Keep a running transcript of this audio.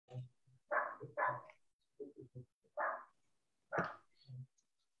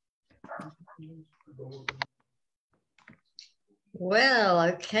Well,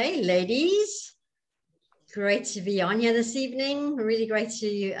 okay, ladies. Great to be on here this evening. Really great to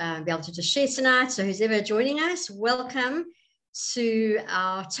be able to just share tonight. So who's ever joining us, welcome to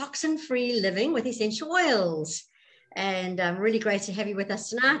our Toxin Free Living with Essential Oils. And really great to have you with us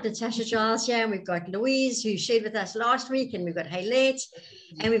tonight. Natasha Giles here, and we've got Louise, who shared with us last week, and we've got Haylette,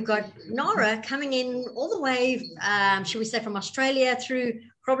 and we've got Nora coming in all the way, should we say, from Australia through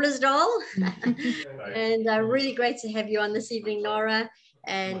Groblersdal. And really great to have you on this evening, Nora.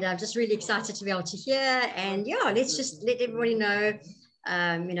 And I'm just really excited to be able to hear. And yeah, let's just let everybody know,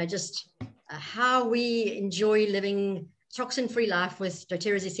 how we enjoy living toxin-free life with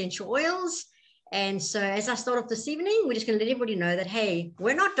doTERRA's essential oils. And so as I start off this evening, we're just going to let everybody know that, hey,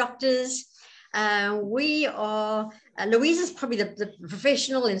 we're not doctors. We are, Louise is probably the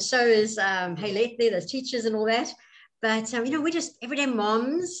professional, and so is Haylette there, those teachers and all that. But, we're just everyday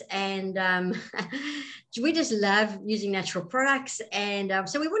moms, and we just love using natural products. And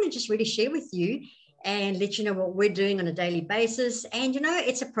so we want to just really share with you and let you know what we're doing on a daily basis. And,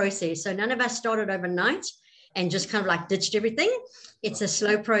 it's a process. So none of us started overnight and just kind of like ditched everything. It's a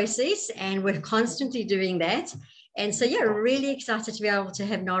slow process, and we're constantly doing that. And so, yeah, really excited to be able to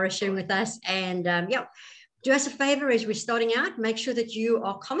have Nora sharing with us. And do us a favor as we're starting out, make sure that you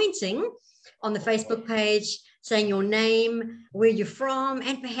are commenting on the Facebook page, saying your name, where you're from,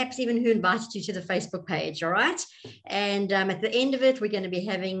 and perhaps even who invited you to the Facebook page, all right? And at the end of it, we're going to be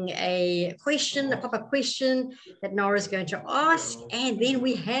having a question, a pop-up question that Nora's going to ask, and then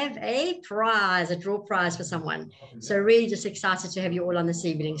we have a prize, a draw prize for someone. So really just excited to have you all on this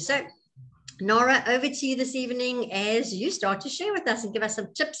evening. So Nora, over to you this evening as you start to share with us and give us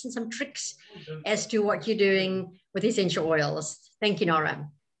some tips and some tricks as to what you're doing with essential oils. Thank you, Nora.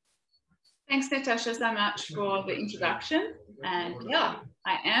 Thanks, Natasha, so much for the introduction. And yeah,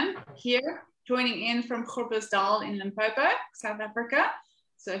 I am here joining in from Groblersdal in Limpopo, South Africa.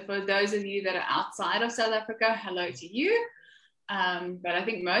 So for those of you that are outside of South Africa, hello to you. But I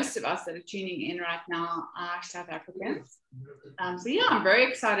think most of us that are tuning in right now are South Africans. So yeah, I'm very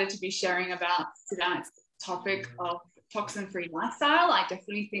excited to be sharing about tonight's topic of toxin-free lifestyle. I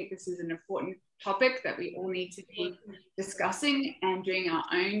definitely think this is an important topic that we all need to be discussing and doing our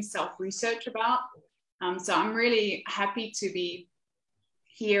own self-research about. So I'm really happy to be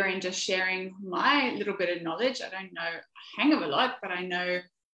here and just sharing my little bit of knowledge. I don't know a hang of a lot, but I know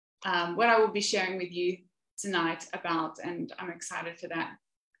what I will be sharing with you tonight about, and I'm excited for that.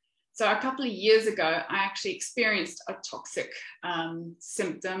 So a couple of years ago, I actually experienced a toxic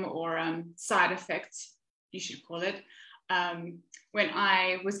symptom or side effect, you should call it. When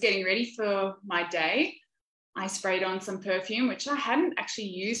I was getting ready for my day, I sprayed on some perfume, which I hadn't actually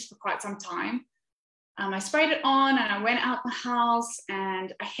used for quite some time. I sprayed it on and I went out the house,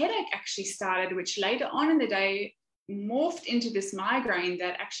 and a headache actually started, which later on in the day morphed into this migraine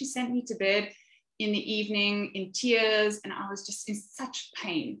that actually sent me to bed in the evening in tears, and I was just in such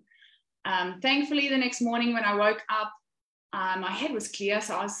pain. Thankfully, the next morning when I woke up, my head was clear,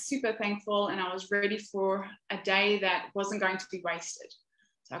 so I was super thankful, and I was ready for a day that wasn't going to be wasted.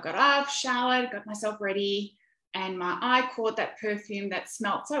 So I got up, showered, got myself ready, and my eye caught that perfume that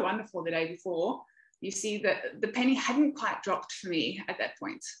smelled so wonderful the day before. You see that the penny hadn't quite dropped for me at that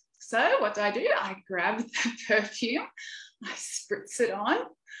point. So what do? I grabbed the perfume, I spritz it on,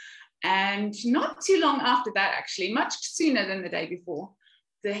 and not too long after that, actually, much sooner than the day before,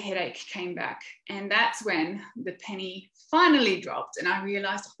 the headache came back. And that's when the penny finally dropped, and I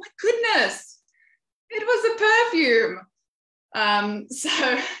realized, oh my goodness, it was a perfume. So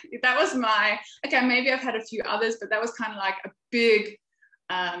that was okay, maybe I've had a few others, but that was kind of like a big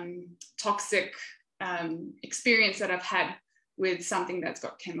toxic experience that I've had with something that's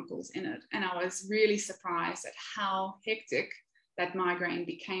got chemicals in it. And I was really surprised at how hectic that migraine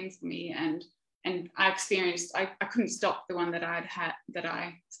became for me. And I experienced, I couldn't stop the one that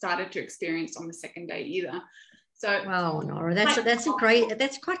I started to experience on the second day either. So wow, Nora,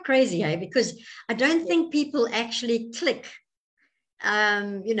 that's quite crazy, eh? Because I don't think people actually click,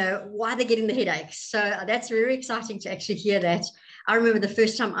 why they're getting the headaches. So that's very exciting to actually hear that. I remember the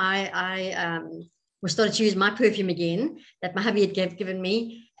first time I started to use my perfume again that my hubby had given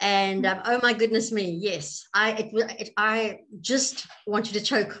me, and oh my goodness me, yes, I just wanted to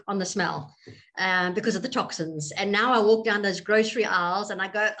choke on the smell because of the toxins. And now I walk down those grocery aisles and I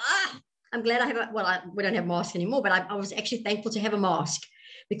go, I'm glad I have we don't have masks anymore, but I was actually thankful to have a mask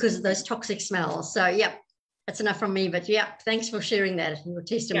because of those toxic smells. So yeah, that's enough from me, but yeah, thanks for sharing that, your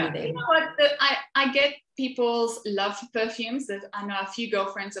testimony there. You know what, I get people's love for perfumes. I know a few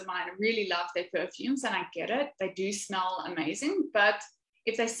girlfriends of mine really love their perfumes, and I get it. They do smell amazing, but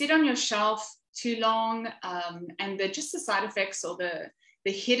if they sit on your shelf too long, and they're just the side effects or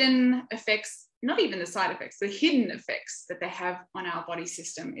the hidden effects, not even the side effects, the hidden effects that they have on our body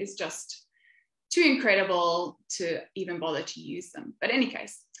system is just too incredible to even bother to use them. But in any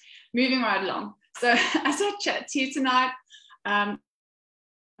case, moving right along. So as I chat to you tonight, I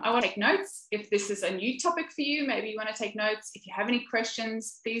want to take notes. If this is a new topic for you, maybe you want to take notes. If you have any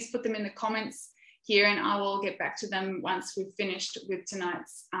questions, please put them in the comments here and I will get back to them once we've finished with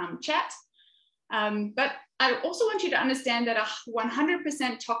tonight's chat. But I also want you to understand that a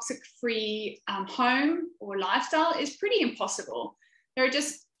 100% toxic-free home or lifestyle is pretty impossible. There are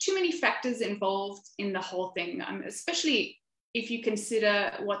just too many factors involved in the whole thing, especially if you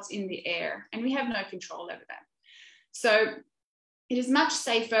consider what's in the air, and we have no control over that. So it is much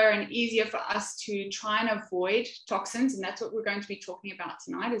safer and easier for us to try and avoid toxins, and that's what we're going to be talking about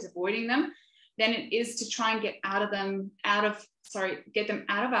tonight, is avoiding them, than it is to try and get them out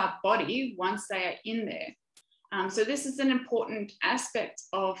of our body once they are in there. So this is an important aspect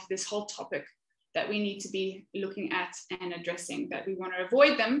of this whole topic that we need to be looking at and addressing, that we want to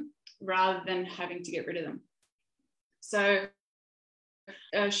avoid them rather than having to get rid of them. So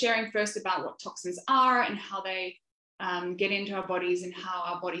sharing first about what toxins are and how they get into our bodies and how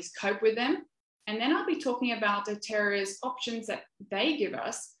our bodies cope with them. And then I'll be talking about doTERRA's options that they give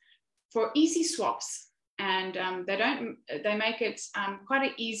us for easy swaps. And they make it quite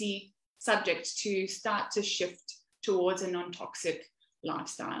an easy subject to start to shift towards a non-toxic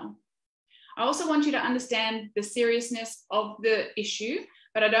lifestyle. I also want you to understand the seriousness of the issue,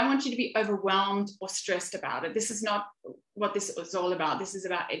 but I don't want you to be overwhelmed or stressed about it. This is not what this is all about. This is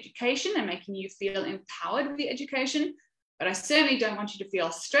about education and making you feel empowered with the education. But I certainly don't want you to feel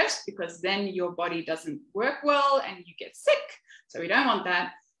stressed, because then your body doesn't work well and you get sick. So we don't want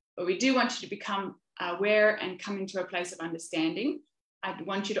that. But we do want you to become aware and come into a place of understanding. I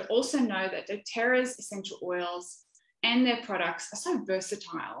want you to also know that doTERRA's essential oils and their products are so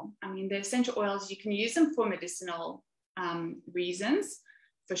versatile. I mean, the essential oils, you can use them for medicinal reasons,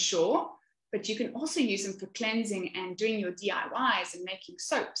 for sure, but you can also use them for cleansing and doing your DIYs and making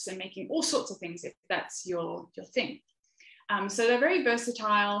soaps and making all sorts of things if that's your thing. So they're very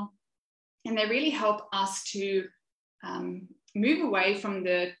versatile, and they really help us to move away from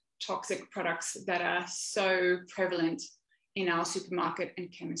the toxic products that are so prevalent in our supermarket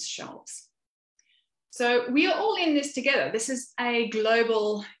and chemist shelves. So we are all in this together. This is a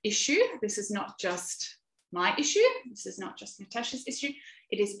global issue. This is not just my issue. This is not just Natasha's issue.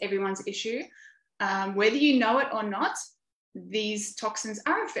 It is everyone's issue. Whether you know it or not, these toxins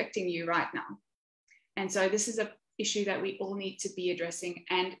are affecting you right now. And so this is an issue that we all need to be addressing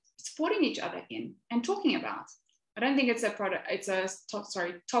and supporting each other in and talking about. I don't think it's a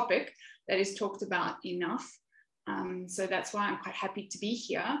topic that is talked about enough. So that's why I'm quite happy to be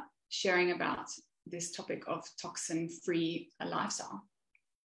here sharing about this topic of toxin-free lifestyle.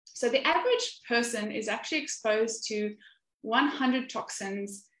 So the average person is actually exposed to 100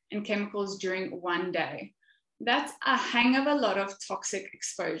 toxins and chemicals during one day. That's a hang of a lot of toxic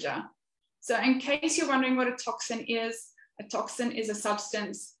exposure. So in case you're wondering what a toxin is a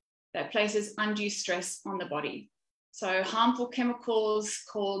substance that places undue stress on the body. So harmful chemicals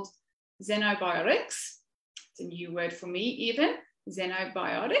called xenobiotics, it's a new word for me even,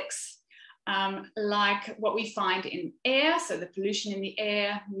 xenobiotics, like what we find in air, so the pollution in the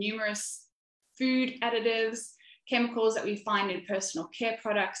air, numerous food additives, chemicals that we find in personal care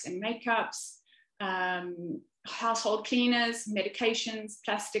products and makeups, household cleaners, medications,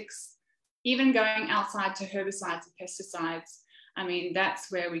 plastics, even going outside to herbicides and pesticides. I mean,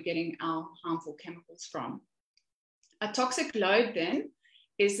 that's where we're getting our harmful chemicals from. A toxic load then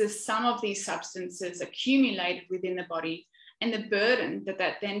is the sum of these substances accumulated within the body and the burden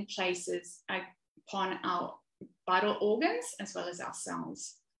that then places upon our vital organs as well as our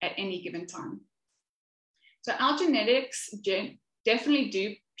cells at any given time. So our genetics definitely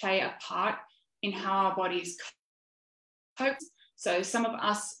do play a part in how our bodies cope. So some of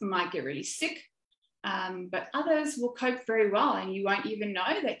us might get really sick, but others will cope very well and you won't even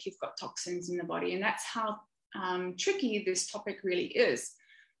know that you've got toxins in the body. And that's how tricky this topic really is.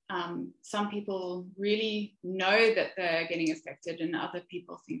 Some people really know that they're getting affected and other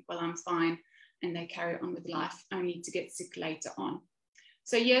people think, well, I'm fine, and they carry on with life only to get sick later on.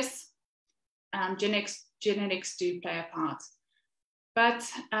 So yes, genetics do play a part, but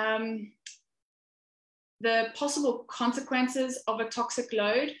the possible consequences of a toxic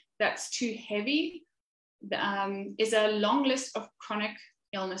load that's too heavy is a long list of chronic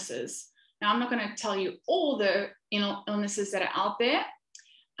illnesses. Now, I'm not going to tell you all the illnesses that are out there,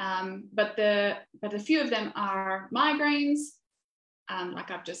 but a few of them are migraines,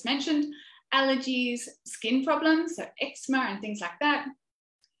 like I've just mentioned, allergies, skin problems, so eczema and things like that,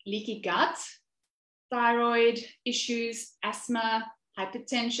 leaky gut, thyroid issues, asthma,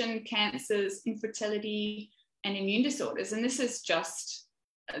 hypertension, cancers, infertility, and immune disorders. And this is just,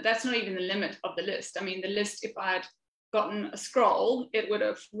 that's not even the limit of the list. I mean, the list, if I'd gotten a scroll, it would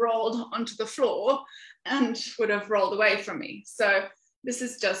have rolled onto the floor and would have rolled away from me. So this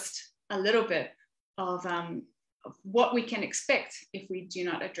is just a little bit of what we can expect if we do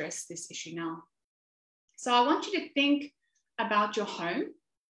not address this issue now. So I want you to think about your home.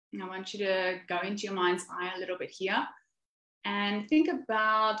 And I want you to go into your mind's eye a little bit here and think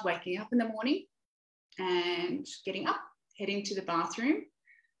about waking up in the morning and getting up, heading to the bathroom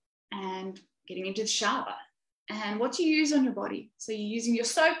and getting into the shower. And what do you use on your body? So you're using your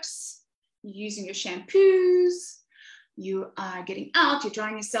soaps, you're using your shampoos, you are getting out, you're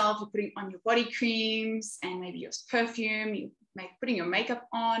drying yourself, you're putting on your body creams and maybe your perfume, you're putting your makeup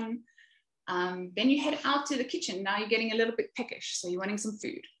on. Then you head out to the kitchen. Now you're getting a little bit peckish, so you're wanting some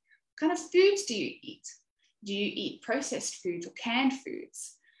food. What kind of foods do you eat? Do you eat processed foods or canned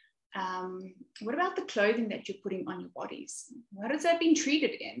foods? What about the clothing that you're putting on your bodies? What has that been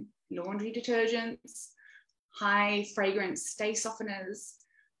treated in? Laundry detergents, high fragrance stay softeners,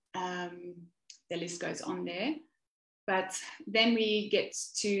 the list goes on there. But then we get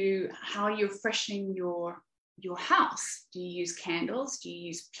to how you're freshening your house. Do you use candles? Do you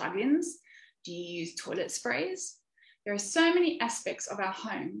use plugins? Do you use toilet sprays? There are so many aspects of our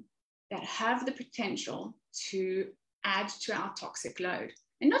home that have the potential to add to our toxic load.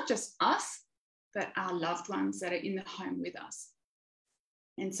 And not just us, but our loved ones that are in the home with us.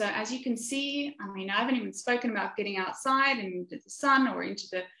 And so as you can see, I mean, I haven't even spoken about getting outside and into the sun or into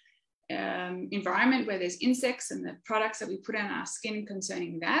the environment where there's insects and the products that we put on our skin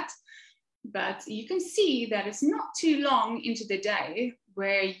concerning that. But you can see that it's not too long into the day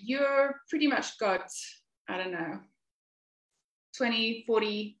where you're pretty much got, I don't know, 20,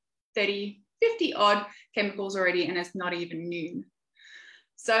 40, 30, 50 odd chemicals already, and it's not even noon.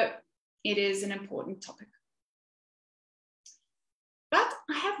 So it is an important topic. But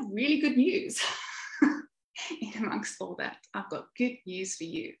I have really good news. In amongst all that, I've got good news for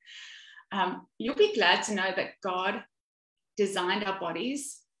you. You'll be glad to know that God designed our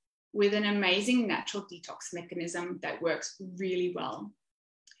bodies with an amazing natural detox mechanism that works really well.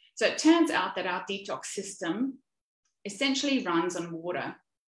 So it turns out that our detox system essentially runs on water.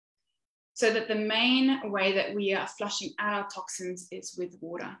 So that the main way that we are flushing out our toxins is with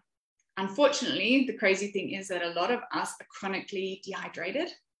water. Unfortunately, the crazy thing is that a lot of us are chronically dehydrated.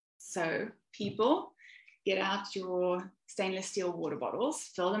 So people, get out your stainless steel water bottles,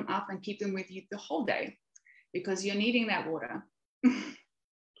 fill them up and keep them with you the whole day because you're needing that water.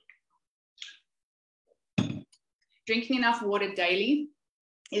 Drinking enough water daily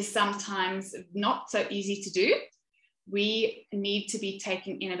is sometimes not so easy to do. We need to be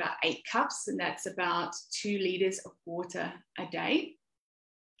taking in about 8 cups, and that's about 2 liters of water a day.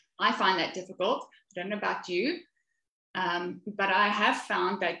 I find that difficult. I don't know about you, but I have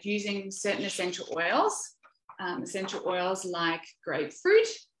found that using certain essential oils like grapefruit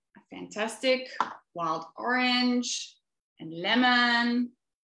are fantastic, wild orange and lemon,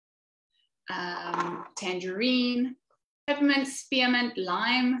 tangerine, peppermint, spearmint,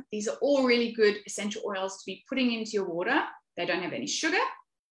 lime. These are all really good essential oils to be putting into your water. They don't have any sugar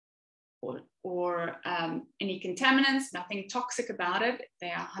or any contaminants, nothing toxic about it.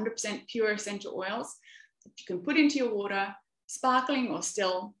 They are 100% pure essential oils that you can put into your water, sparkling or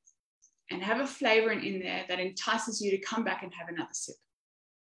still, and have a flavor in there that entices you to come back and have another sip.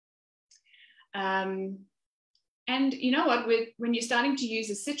 And you know what, when you're starting to use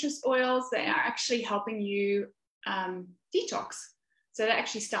the citrus oils, they are actually helping you detox. So they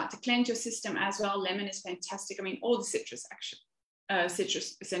actually start to cleanse your system as well. Lemon is fantastic. I mean, all the citrus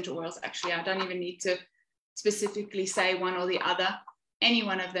essential oils, actually, I don't even need to specifically say one or the other. Any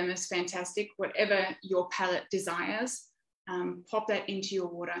one of them is fantastic. Whatever your palate desires, pop that into your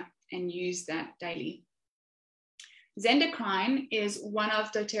water and use that daily. Zendocrine is one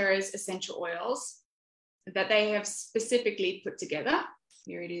of doTERRA's essential oils that they have specifically put together.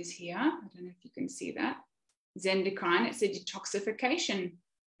 Here it is here. I don't know if you can see that. Zendocrine, it's a detoxification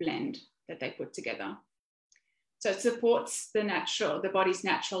blend that they put together. So it supports the body's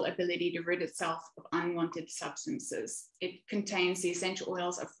natural ability to rid itself of unwanted substances. It contains the essential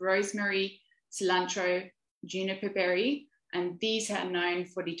oils of rosemary, cilantro, juniper berry, and these are known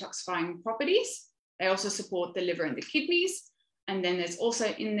for detoxifying properties. They also support the liver and the kidneys. And then there's also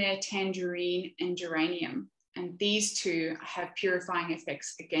in there tangerine and geranium. And these two have purifying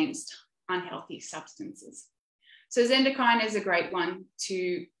effects against unhealthy substances. So Zendocrine is a great one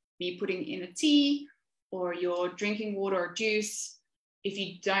to be putting in a tea or your drinking water or juice. If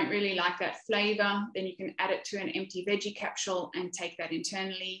you don't really like that flavor, then you can add it to an empty veggie capsule and take that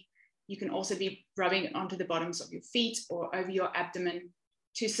internally. You can also be rubbing it onto the bottoms of your feet or over your abdomen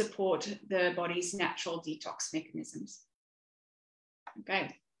to support the body's natural detox mechanisms.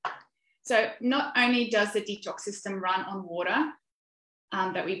 Okay, so not only does the detox system run on water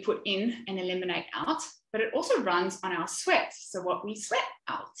that we put in and eliminate out, but it also runs on our sweat. So what we sweat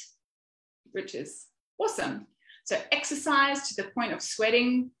out, which is awesome. So exercise to the point of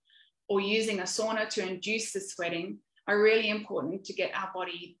sweating or using a sauna to induce the sweating are really important to get our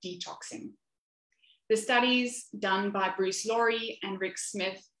body detoxing. The studies done by Bruce Laurie and Rick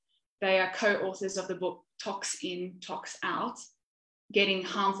Smith, they are co-authors of the book Tox In, Tox Out, getting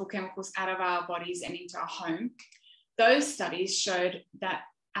harmful chemicals out of our bodies and into our home. Those studies showed that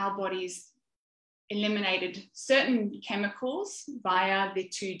our bodies eliminated certain chemicals via the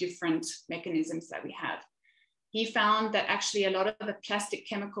two different mechanisms that we have. He found that actually a lot of the plastic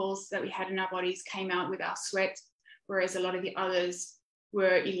chemicals that we had in our bodies came out with our sweat, whereas a lot of the others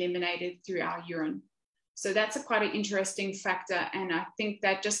were eliminated through our urine. So that's quite an interesting factor. And I think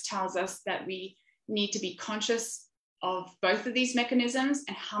that just tells us that we need to be conscious of both of these mechanisms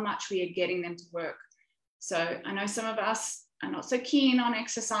and how much we are getting them to work. So I know some of us are not so keen on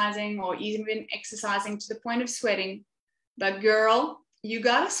exercising or even exercising to the point of sweating, but girl, you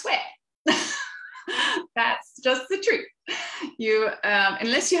gotta sweat. That's just the truth. You,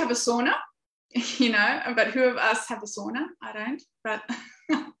 unless you have a sauna, you know, but who of us have a sauna? I don't, but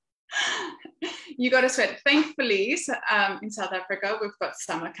you got to sweat. Thankfully, in South Africa, we've got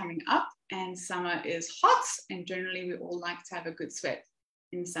summer coming up and summer is hot and generally we all like to have a good sweat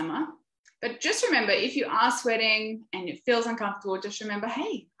in summer. But just remember, if you are sweating and it feels uncomfortable, just remember,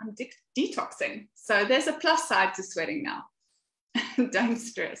 hey, I'm detoxing. So there's a plus side to sweating now. Don't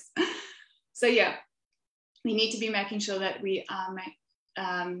stress. So yeah, we need to be making sure that we are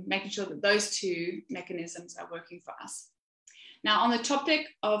making sure that those two mechanisms are working for us. Now, on the topic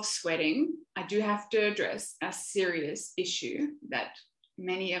of sweating, I do have to address a serious issue that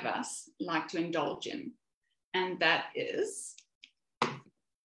many of us like to indulge in, and that is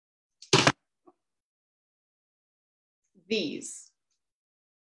these.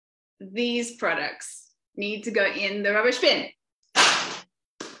 These products need to go in the rubbish bin.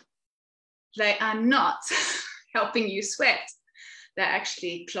 They are not helping you sweat. They're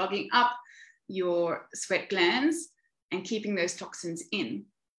actually clogging up your sweat glands and keeping those toxins in.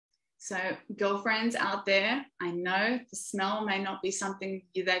 So girlfriends out there, I know the smell may not be something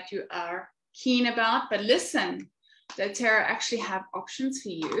that you are keen about, but listen, doTERRA actually have options for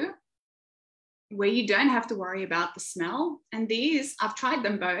you where you don't have to worry about the smell. And these, I've tried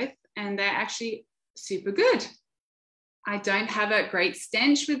them both and they're actually super good. I don't have a great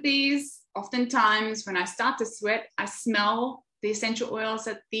stench with these. Oftentimes when I start to sweat, I smell the essential oils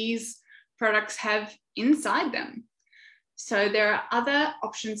that these products have inside them. So there are other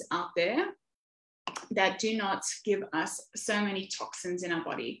options out there that do not give us so many toxins in our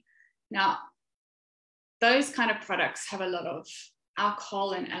body. Now, those kind of products have a lot of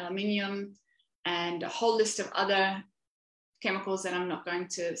alcohol and aluminium and a whole list of other chemicals that I'm not going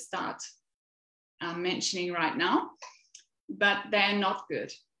to start mentioning right now, but they're not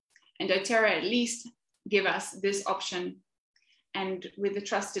good. And doTERRA at least give us this option. And with the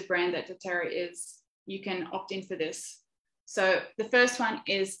trusted brand that doTERRA is, you can opt in for this. So the first one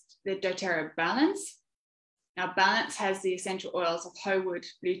is the doTERRA Balance. Now Balance has the essential oils of Howood,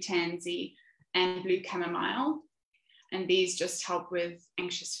 Blue Tansy, and Blue Chamomile. And these just help with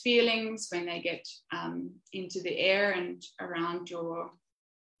anxious feelings when they get into the air and around your,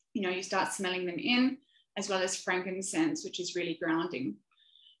 you know, you start smelling them in, as well as frankincense, which is really grounding.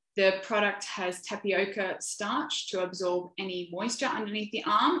 The product has tapioca starch to absorb any moisture underneath the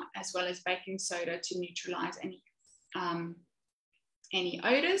arm, as well as baking soda to neutralize any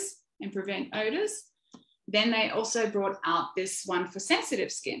odors and prevent odors. Then they also brought out this one for sensitive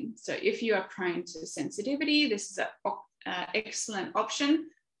skin. So if you are prone to sensitivity, this is an excellent option.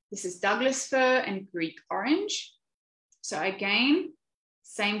 This is Douglas fir and Greek orange. So again,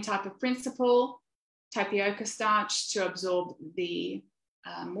 same type of principle, tapioca starch to absorb the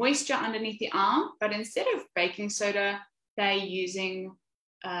moisture underneath the arm, but instead of baking soda, they're using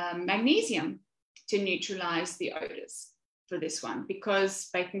magnesium to neutralize the odors for this one, because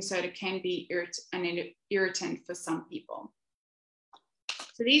baking soda can be an irritant for some people.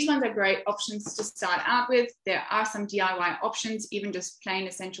 So these ones are great options to start out with. There are some DIY options, even just plain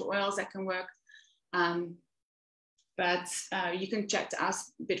essential oils that can work. But but you can chat to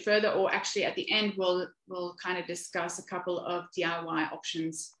us a bit further, or actually at the end, we'll kind of discuss a couple of DIY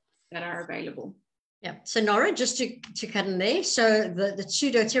options that are available. Yeah. So Nora, just to cut in there. So the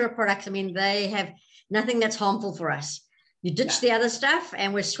two doTERRA products, I mean, they have nothing that's harmful for us. You ditch the other stuff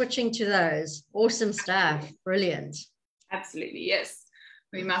and we're switching to those. Awesome stuff. Brilliant. Absolutely. Yes,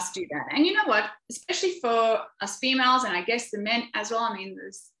 we must do that. And you know what, especially for us females, and I guess the men as well, I mean,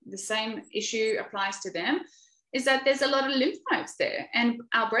 the same issue applies to them, is that there's a lot of lymph nodes there and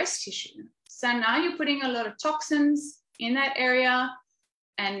our breast tissue. So now you're putting a lot of toxins in that area,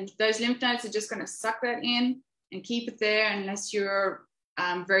 and those lymph nodes are just going to suck that in and keep it there unless you're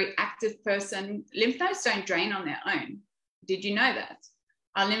a very active person. Lymph nodes don't drain on their own. Did you know that?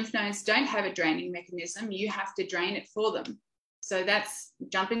 Our lymph nodes don't have a draining mechanism. You have to drain it for them. So that's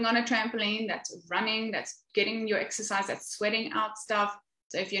jumping on a trampoline, that's running, that's getting your exercise, that's sweating out stuff.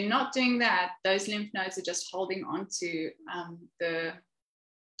 So if you're not doing that, those lymph nodes are just holding on to the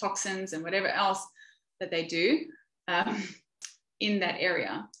toxins and whatever else that they do in that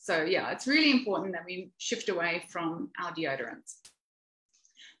area. So yeah, it's really important that we shift away from our deodorants.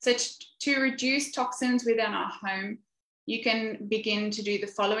 So to reduce toxins within our home, you can begin to do the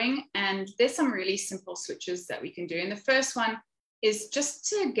following, and there's some really simple switches that we can do. And the first one is just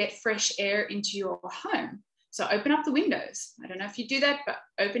to get fresh air into your home. So open up the windows. I don't know if you do that, but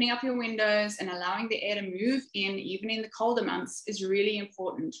opening up your windows and allowing the air to move in, even in the colder months, is really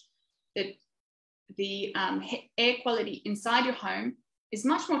important. That the air quality inside your home is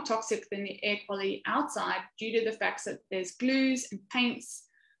much more toxic than the air quality outside due to the fact that there's glues and paints,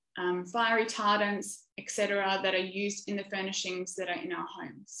 fire retardants, etc., that are used in the furnishings that are in our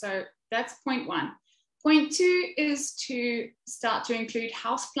home. So that's point one. Point two is to start to include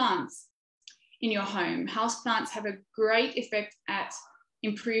houseplants in your home. Houseplants have a great effect at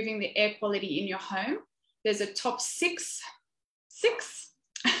improving the air quality in your home. There's a top six,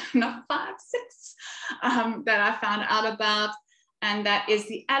 not 5, 6, that I found out about, and that is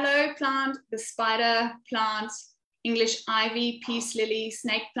the aloe plant, the spider plant, English ivy, peace lily,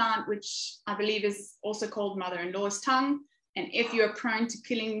 snake plant, which I believe is also called mother-in-law's tongue. And if you're prone to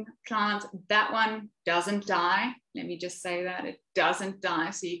killing plants, that one doesn't die. Let me just say that, it doesn't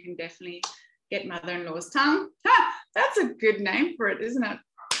die. So you can definitely get mother-in-law's tongue. Ah, that's a good name for it, isn't it?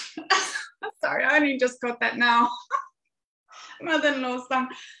 Sorry, I only just got that now. Mother-in-law's tongue,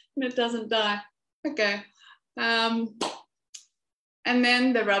 and it doesn't die. Okay. And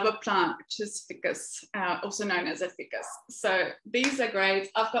then the rubber plant, which is ficus, also known as a ficus. So these are great.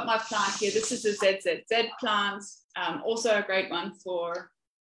 I've got my plant here. This is a ZZZ plant, also a great one for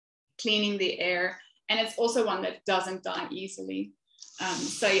cleaning the air. And it's also one that doesn't die easily.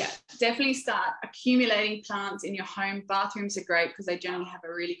 So yeah, definitely start accumulating plants in your home. Bathrooms are great because they generally have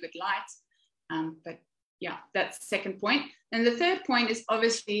a really good light. But yeah, that's the second point. And the third point is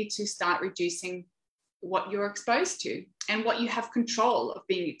obviously to start reducing what you're exposed to and what you have control of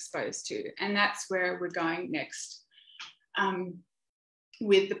being exposed to. And that's where we're going next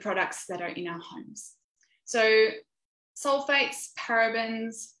with the products that are in our homes. So sulfates,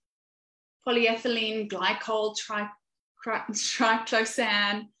 parabens, polyethylene, glycol,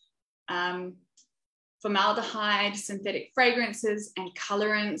 triclosan, formaldehyde, synthetic fragrances, and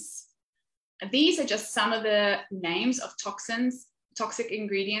colorants. These are just some of the names of toxic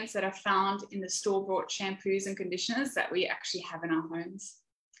ingredients that are found in the store-bought shampoos and conditioners that we actually have in our homes.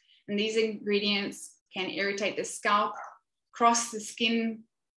 And these ingredients can irritate the scalp, cross the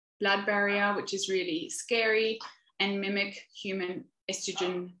skin-blood barrier, which is really scary, and mimic human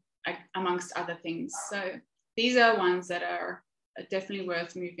estrogen, amongst other things. So these are ones that are definitely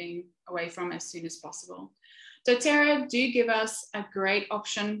worth moving away from as soon as possible. doTERRA do give us a great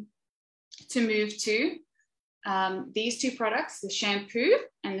option to move to. These two products, the shampoo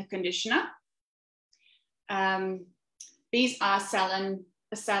and the conditioner. These are salon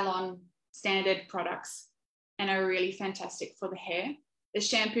standard products and are really fantastic for the hair. The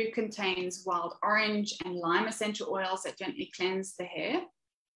shampoo contains wild orange and lime essential oils that gently cleanse the hair,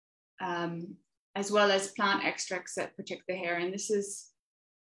 as well as plant extracts that protect the hair. And this is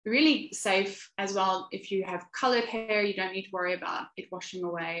really safe as well. If you have colored hair, you don't need to worry about it washing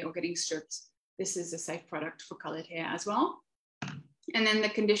away or getting stripped. This is a safe product for colored hair as well. And then the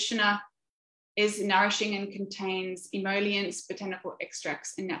conditioner is nourishing and contains emollients, botanical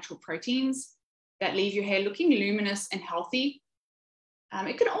extracts, and natural proteins that leave your hair looking luminous and healthy.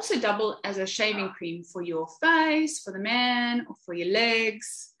 It can also double as a shaving cream for your face, for the man, or for your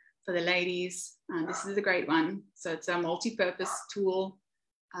legs, for the ladies. This is a great one. So it's a multi-purpose tool.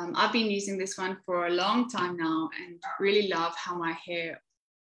 I've been using this one for a long time now and really love how my hair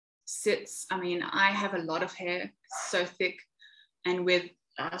sits. I mean, I have a lot of hair, so thick, and with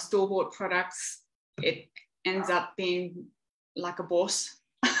store-bought products, it ends up being like a boss.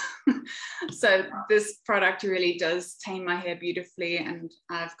 So this product really does tame my hair beautifully, and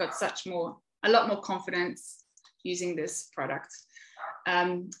I've got a lot more confidence using this product.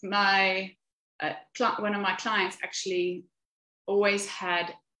 One of my clients actually always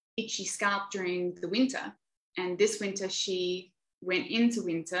had itchy scalp during the winter, and this winter she went into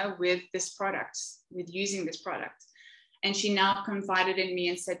winter with using this product, and she now confided in me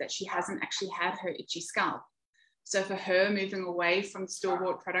and said that she hasn't actually had her itchy scalp. So for her, moving away from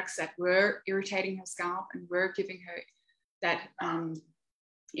store-bought products that were irritating her scalp and were giving her that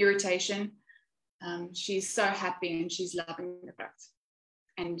irritation, she's so happy and she's loving the product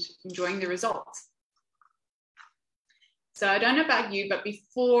and enjoying the results. So I don't know about you, but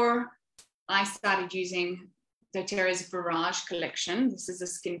before I started using doTERRA's Barrage collection, this is a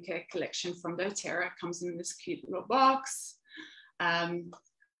skincare collection from doTERRA. It comes in this cute little box.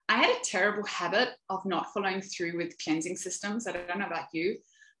 I had a terrible habit of not following through with cleansing systems. I don't know about you,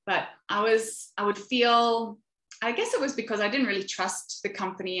 but I would feel, I guess it was because I didn't really trust the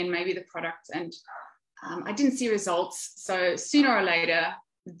company and maybe the product, and I didn't see results. So sooner or later,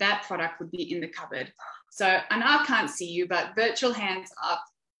 that product would be in the cupboard. So, and I can't see you, but virtual hands up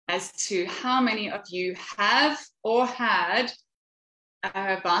as to how many of you have or had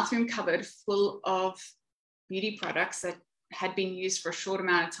a bathroom cupboard full of beauty products that had been used for a short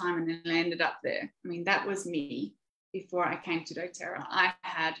amount of time and then landed up there. I mean, that was me before I came to doTERRA. I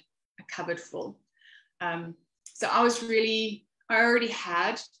had a cupboard full. So I already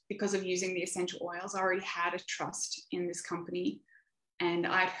had, because of using the essential oils, I already had a trust in this company. And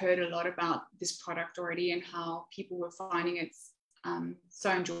I'd heard a lot about this product already and how people were finding it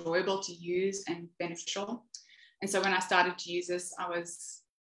so enjoyable to use and beneficial. And so when I started to use this, I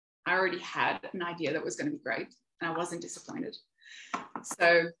already had an idea that was going to be great, and I wasn't disappointed.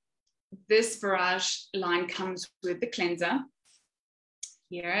 So this Barrage line comes with the cleanser.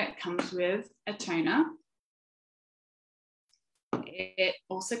 Here it comes with a toner. It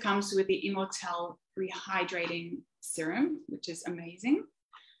also comes with the Immortelle Rehydrating Serum, which is amazing.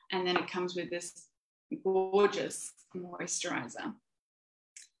 And then it comes with this gorgeous moisturizer.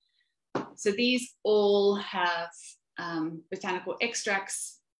 So these all have botanical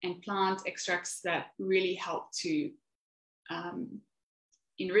extracts and plant extracts that really help to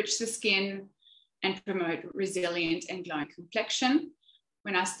enrich the skin and promote resilient and glowing complexion.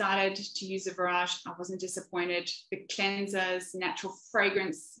 When I started to use the Barrage, I wasn't disappointed. The cleanser's natural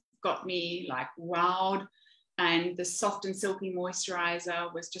fragrance got me like wowed, and the soft and silky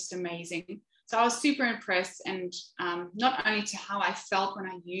moisturizer was just amazing. So I was super impressed, and not only to how I felt when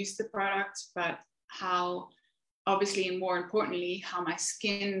I used the product, but how, obviously, and more importantly, how my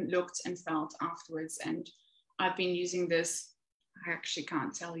skin looked and felt afterwards. And I've been using this, I actually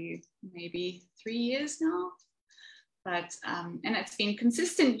can't tell you, maybe 3 years now. But, and it's been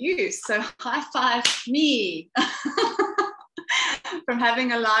consistent use. So high five me from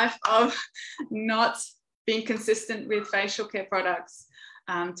having a life of not being consistent with facial care products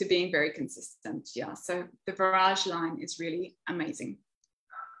to being very consistent. Yeah, so the Barrage line is really amazing.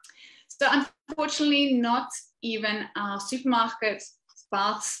 So unfortunately, not even our supermarket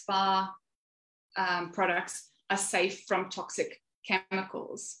bath spa products are safe from toxic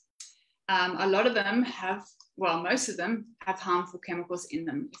chemicals. A lot of them have, well, most of them have harmful chemicals in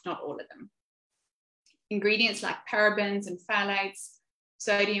them, if not all of them. Ingredients like parabens and phthalates,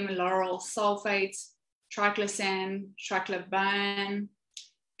 sodium lauryl sulfate, triclosan, tricloban,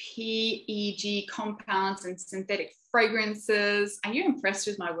 PEG compounds, and synthetic fragrances. Are you impressed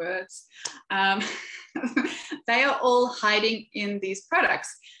with my words? They are all hiding in these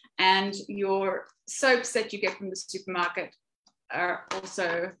products. And your soaps that you get from the supermarket are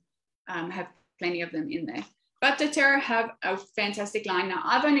also have plenty of them in there. But doTERRA have a fantastic line. Now,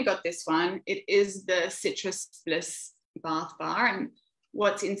 I've only got this one. It is the Citrus Bliss Bath Bar. And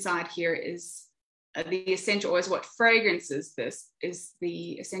what's inside here is the essential oils. What fragrances this is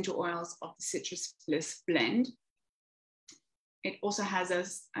the essential oils of the Citrus Bliss blend. It also has a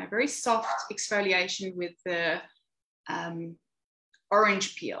very soft exfoliation with the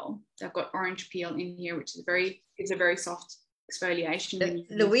orange peel. They've got orange peel in here, which is a very soft exfoliation.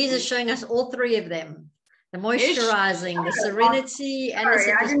 Louise is showing us all three of them. The moisturizing, the Serenity, and the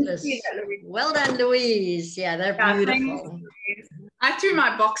Citrus Bliss. Well done, Louise. Yeah, they're beautiful. I threw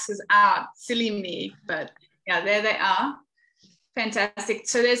my boxes out, silly me, but yeah, there they are. Fantastic.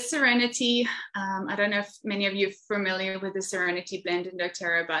 So there's Serenity. I don't know if many of you are familiar with the Serenity blend in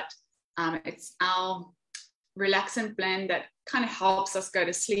doTERRA, but it's our relaxant blend that kind of helps us go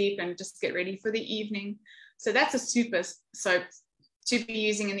to sleep and just get ready for the evening. So that's a super soap to be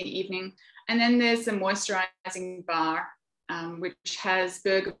using in the evening. And then there's the moisturizing bar, which has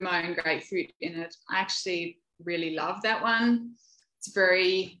bergamot and grapefruit in it. I actually really love that one. It's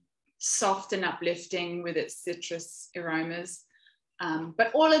very soft and uplifting with its citrus aromas.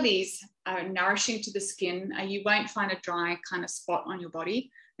 But all of these are nourishing to the skin. You won't find a dry kind of spot on your body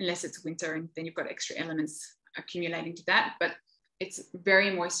unless it's winter, and then you've got extra elements accumulating to that. But it's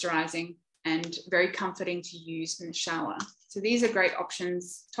very moisturizing and very comforting to use in the shower. So these are great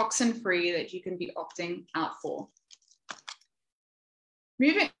options, toxin-free, that you can be opting out for.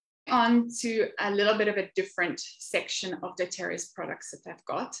 Moving on to a little bit of a different section of doTERRA's products that they've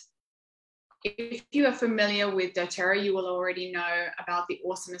got. If you are familiar with doTERRA, you will already know about the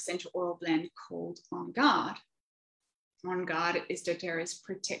awesome essential oil blend called On Guard. On Guard is doTERRA's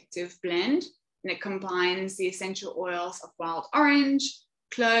protective blend, and it combines the essential oils of wild orange,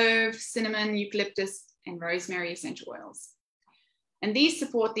 clove, cinnamon, eucalyptus, and rosemary essential oils. And these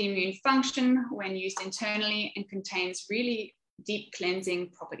support the immune function when used internally and contains really deep cleansing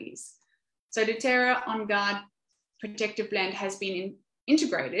properties. So doTERRA On Guard protective blend has been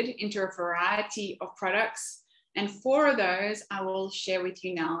integrated into a variety of products, and 4 of those I will share with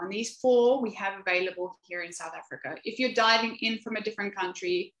you now. And these 4 we have available here in South Africa. If you're diving in from a different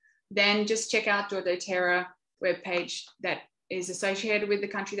country, then just check out your doTERRA webpage that is associated with the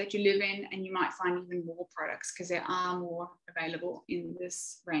country that you live in, and you might find even more products because there are more available in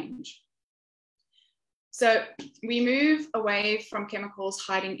this range. So we move away from chemicals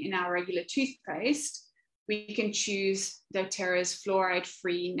hiding in our regular toothpaste. We can choose doTERRA's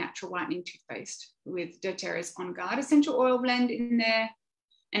fluoride-free natural whitening toothpaste with doTERRA's On Guard essential oil blend in there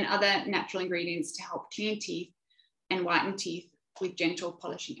and other natural ingredients to help clean teeth and whiten teeth with gentle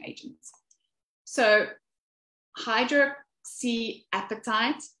polishing agents. So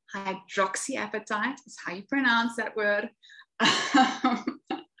hydroxyapatite is how you pronounce that word,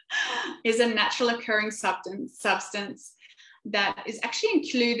 is a natural occurring substance that is actually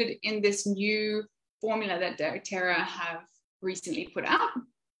included in this new formula that doTERRA have recently put out.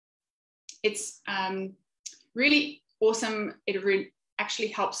 It's really awesome. It actually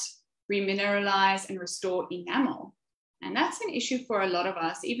helps remineralize and restore enamel. And that's an issue for a lot of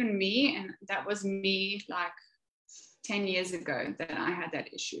us, even me, and that was me like 10 years ago that I had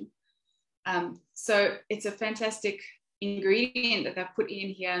that issue. So it's a fantastic ingredient that they've put in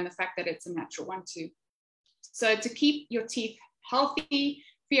here, and the fact that it's a natural one too. So to keep your teeth healthy,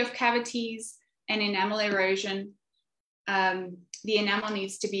 free of cavities and enamel erosion, the enamel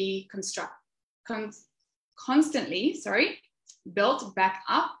needs to be constantly built back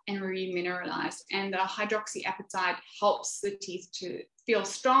up and remineralized. And the hydroxyapatite helps the teeth to feel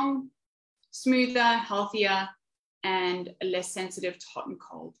strong, smoother, healthier, and less sensitive to hot and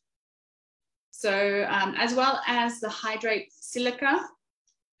cold. So as well as the hydrate silica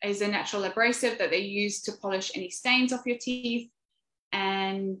is a natural abrasive that they use to polish any stains off your teeth.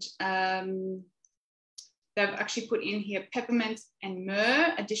 And they've actually put in here peppermint and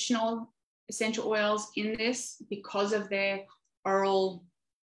myrrh, additional essential oils in this because of their oral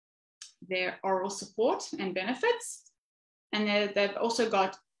support and benefits. And they've also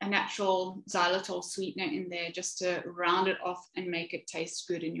got a natural xylitol sweetener in there just to round it off and make it taste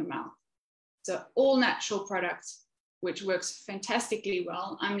good in your mouth. So all natural products, which works fantastically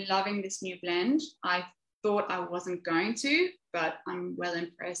well. I'm loving this new blend. I thought I wasn't going to, but I'm well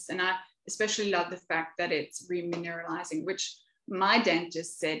impressed. And I especially love the fact that it's remineralizing, which my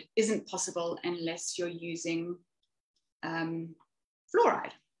dentist said isn't possible unless you're using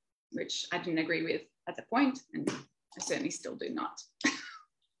fluoride, which I didn't agree with at the point, and I certainly still do not.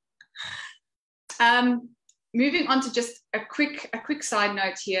 Moving on to just a quick side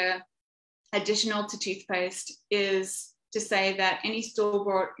note here, additional to toothpaste, is to say that any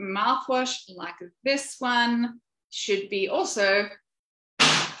store-bought mouthwash like this one should be also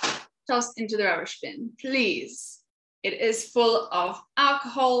tossed into the rubbish bin, please. It is full of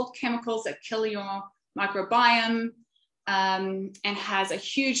alcohol, chemicals that kill your microbiome, and has a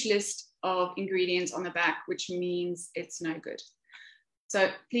huge list of ingredients on the back, which means it's no good. So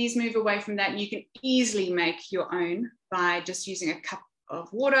please move away from that. You can easily make your own by just using a cup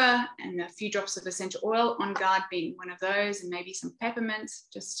of water and a few drops of essential oil, On Guard being one of those, and maybe some peppermint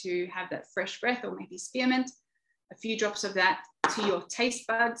just to have that fresh breath, or maybe spearmint, a few drops of that to your taste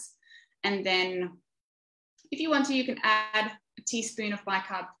buds. And then if you want to, you can add a teaspoon of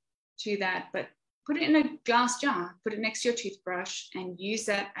bicarb to that, but put it in a glass jar, put it next to your toothbrush and use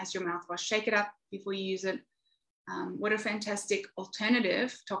that as your mouthwash. Shake it up before you use it. What a fantastic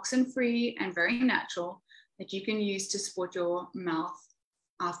alternative, toxin-free and very natural, that you can use to support your mouth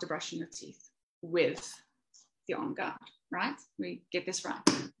after brushing your teeth with the On Guard, right? We get this right.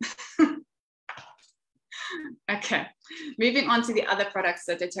 Okay, moving on to the other products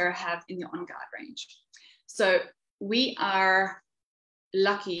that doTERRA have in the On Guard range. So we are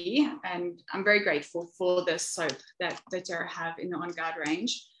lucky, and I'm very grateful for the soap that doTERRA have in the On Guard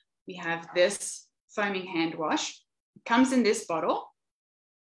range. We have this foaming hand wash. It comes in this bottle.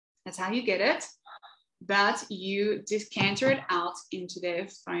 That's how you get it. But you decanter it out into their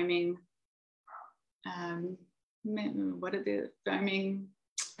foaming, what are the foaming?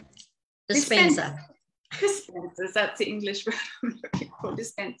 Dispenser. Dispensers, that's the English word I'm looking for,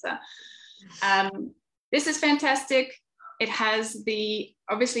 dispenser. This is fantastic. It has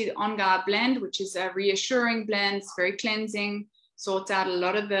obviously the On Guard blend, which is a reassuring blend. It's very cleansing, sorts out a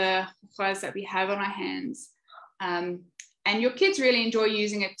lot of the fuzz that we have on our hands. And your kids really enjoy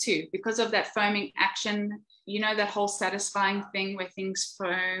using it too, because of that foaming action. You know, that whole satisfying thing where things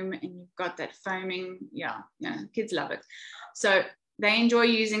foam and you've got that foaming, kids love it. So they enjoy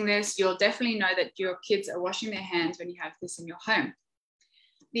using this. You'll definitely know that your kids are washing their hands when you have this in your home.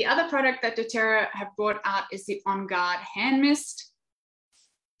 The other product that doTERRA have brought out is the On Guard Hand Mist.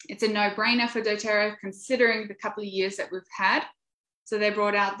 It's a no-brainer for doTERRA considering the couple of years that we've had. So they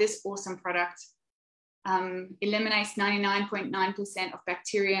brought out this awesome product. Eliminates 99.9% of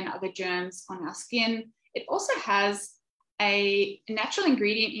bacteria and other germs on our skin. It also has a natural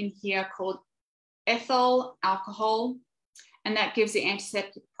ingredient in here called ethyl alcohol, and that gives the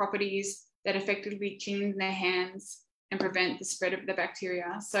antiseptic properties that effectively clean the hands and prevent the spread of the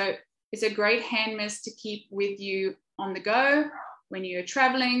bacteria. So it's a great hand mist to keep with you on the go when you're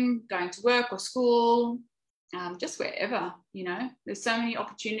traveling, going to work or school, just wherever, you know. There's so many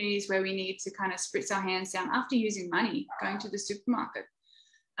opportunities where we need to kind of spritz our hands down after using money, going to the supermarket.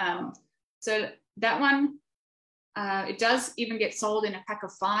 So that one, it does even get sold in a pack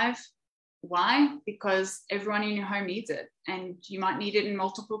of 5. Why? Because everyone in your home needs it, and you might need it in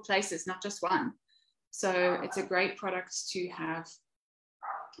multiple places, not just one. So it's a great product to have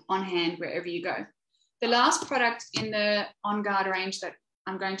on hand wherever you go. The last product in the On Guard range that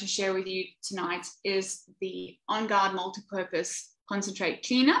I'm going to share with you tonight is the On Guard Multi-Purpose Concentrate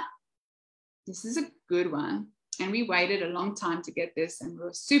Cleaner. This is a good one, and we waited a long time to get this, and we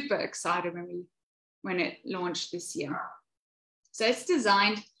were super excited when it launched this year. So it's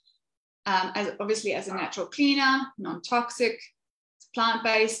designed obviously as a natural cleaner, non-toxic. It's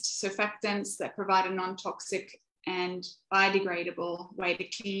plant-based surfactants that provide a non-toxic and biodegradable way to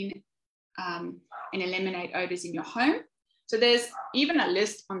clean and eliminate odors in your home. So there's even a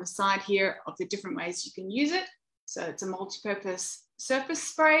list on the side here of the different ways you can use it. So it's a multi-purpose surface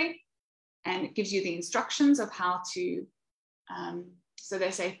spray, and it gives you the instructions of how to, so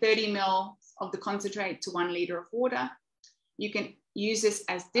they say 30 ml of the concentrate to 1 liter of water. You can use this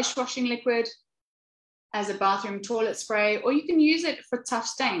as dishwashing liquid, as a bathroom toilet spray, or you can use it for tough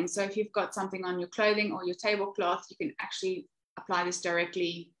stains. So if you've got something on your clothing or your tablecloth, you can actually apply this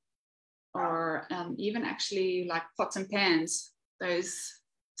directly, or even actually like pots and pans, those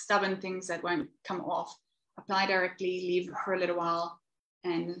stubborn things that won't come off. Apply directly, leave it for a little while,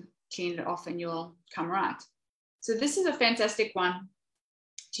 and clean it off, and you'll come right. So this is a fantastic one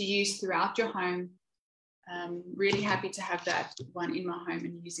to use throughout your home. Really happy to have that one in my home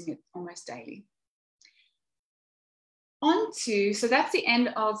and using it almost daily. So that's the end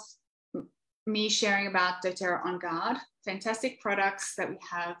of me sharing about doTERRA On Guard. Fantastic products that we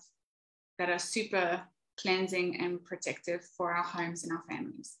have that are super cleansing and protective for our homes and our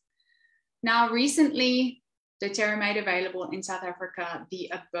families. Now, recently, doTERRA made available in South Africa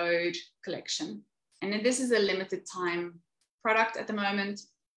the Abode collection. And then this is a limited time product at the moment,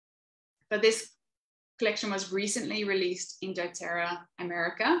 but this collection was recently released in doTERRA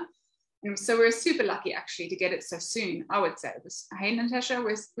America. And so we're super lucky actually to get it so soon, I would say. Hey, Natasha,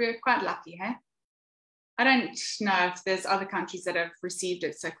 we're quite lucky, hey? I don't know if there's other countries that have received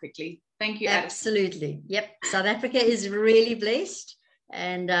it so quickly. Thank you, Absolutely. Addison. Yep. South Africa is really blessed.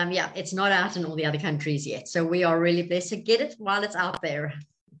 And yeah, it's not out in all the other countries yet. So we are really blessed to get it while it's out there.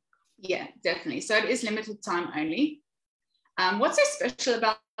 Yeah, definitely. So it is limited time only. What's so special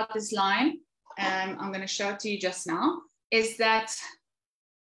about this line, I'm going to show it to you just now, is that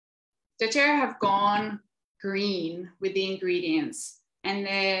doTERRA have gone green with the ingredients and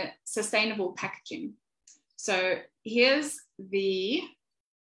their sustainable packaging. So here's the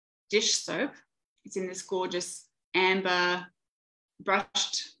dish soap. It's in this gorgeous amber,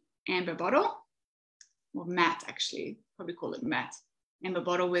 brushed amber bottle, or matte actually, probably call it matte. Amber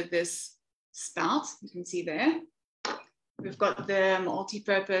bottle with this spout, you can see there. We've got the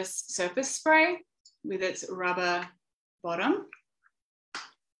multi-purpose surface spray. with its rubber bottom.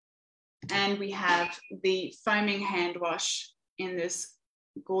 And we have the foaming hand wash in this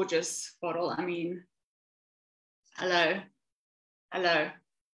gorgeous bottle. I mean, hello. I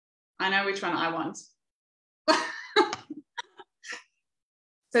know which one I want.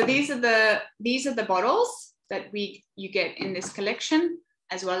 So these are the bottles that you get in this collection,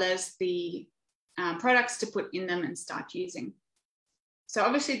 as well as the products to put in them and start using. So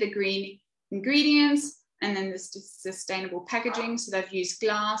obviously the green ingredients, and then this sustainable packaging. So they've used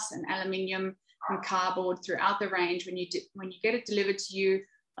glass and aluminium and cardboard throughout the range. When you get it delivered to you,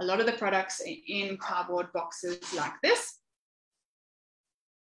 a lot of the products are in cardboard boxes like this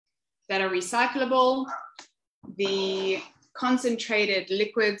that are recyclable. The concentrated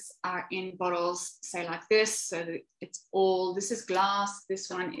liquids are in bottles, say like this. So that this is glass, this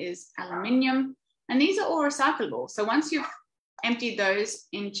one is aluminium, and these are all recyclable. So once you've emptied those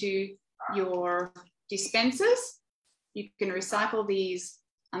into your dispensers, you can recycle these.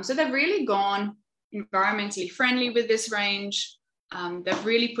 So they've really gone environmentally friendly with this range. They've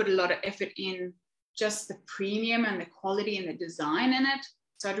really put a lot of effort in just the premium and the quality and the design in it.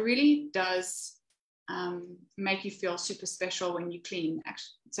 So it really does make you feel super special when you clean.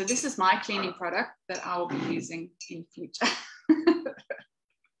 Actually, so this is my cleaning product that I will be using in future.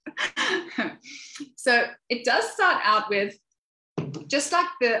 So it does start out with, just like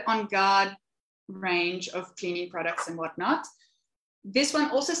the On Guard range of cleaning products and whatnot, this one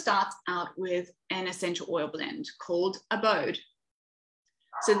also starts out with an essential oil blend called Abode.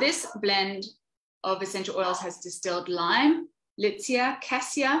 So this blend of essential oils has distilled lime, litsea,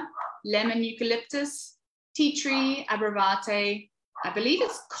 cassia, lemon eucalyptus, tea tree, abravate, I believe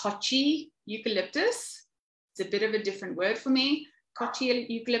it's kochi eucalyptus. It's a bit of a different word for me. Kochi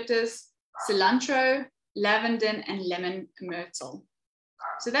eucalyptus, cilantro, lavender, and lemon myrtle.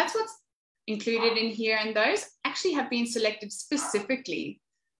 So that's what's included in here, and those actually have been selected specifically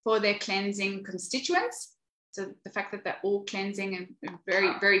for their cleansing constituents. So the fact that they're all cleansing and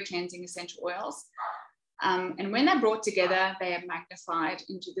very, very cleansing essential oils. And when they're brought together, they are magnified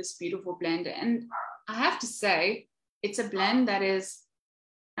into this beautiful blend. And I have to say, it's a blend that is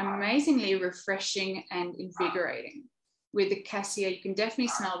amazingly refreshing and invigorating. With the cassia, you can definitely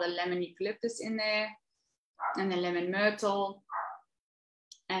smell the lemon eucalyptus in there, and the lemon myrtle.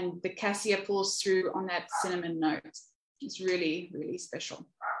 And the cassia pulls through on that cinnamon note. It's really, really special.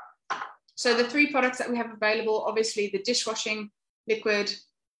 So the three products that we have available, obviously the dishwashing liquid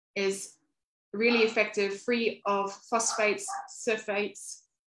is really effective, free of phosphates, sulfates,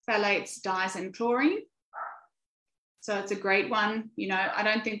 phthalates, dyes, and chlorine. So it's a great one. You know, I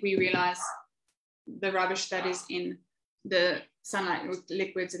don't think we realize the rubbish that is in the sunlight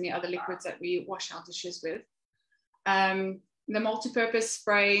liquids and the other liquids that we wash our dishes with. The multi-purpose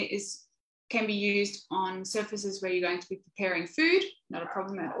spray can be used on surfaces where you're going to be preparing food, not a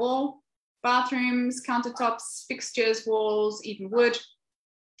problem at all. Bathrooms, countertops, fixtures, walls, even wood,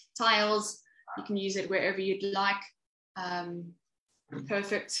 tiles. You can use it wherever you'd like.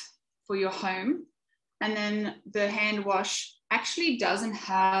 Perfect for your home. And then the hand wash actually doesn't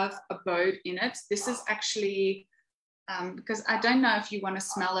have Abode in it. This is actually, because I don't know if you want to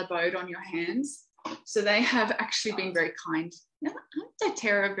smell Abode on your hands. So they have actually been very kind.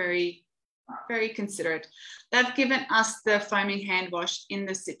 doTERRA very, very considerate. They've given us the foaming hand wash in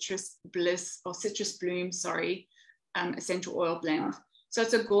the citrus bloom, essential oil blend. So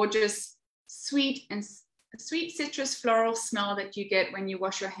it's a gorgeous, sweet citrus floral smell that you get when you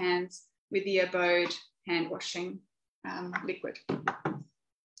wash your hands with the Abode hand washing liquid.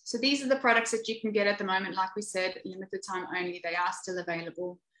 So these are the products that you can get at the moment. Like we said, limited time only. They are still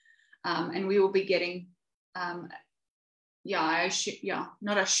available. And we will be getting, I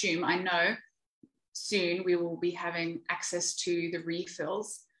know soon we will be having access to the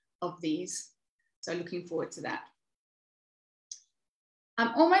refills of these. So looking forward to that.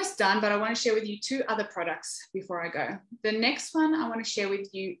 I'm almost done, but I want to share with you two other products before I go. The next one I want to share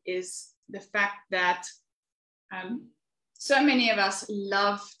with you is the fact that so many of us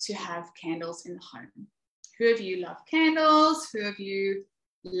love to have candles in the home. Who of you love candles? Who of you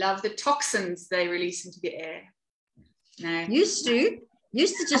love the toxins they release into the air? No. Used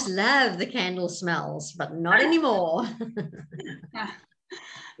to just love the candle smells, but not anymore.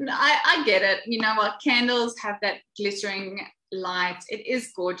 No, I get it. You know what? Candles have that glittering light. It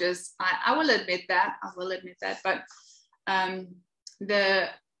is gorgeous. I will admit that. But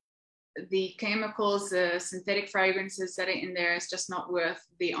the chemicals, the synthetic fragrances that are in there is just not worth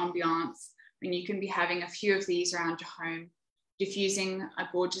the ambiance when you can be having a few of these around your home, diffusing a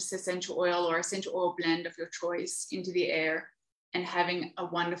gorgeous essential oil or essential oil blend of your choice into the air. and having a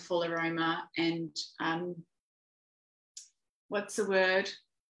wonderful aroma. And what's the word?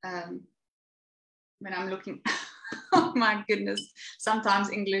 When I'm looking, oh my goodness,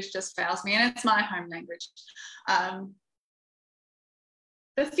 sometimes English just fails me, and it's my home language.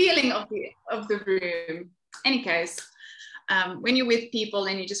 The feeling of the room. Any case, when you're with people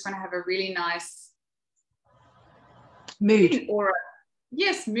and you just want to have a really nice mood, aura.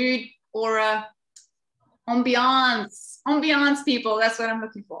 Yes, mood, aura, ambiance, people. That's what I'm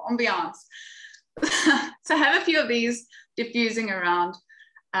looking for, ambiance. So have a few of these diffusing around.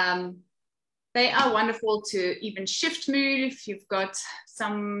 They are wonderful to even shift mood if you've got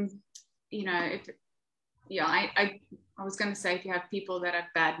some, you know, I was going to say if you have people that have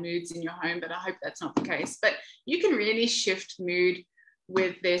bad moods in your home, but I hope that's not the case. But you can really shift mood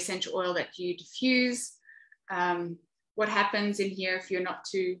with the essential oil that you diffuse. What happens in here, if you're not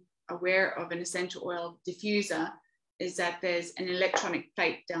too aware of an essential oil diffuser, is that there's an electronic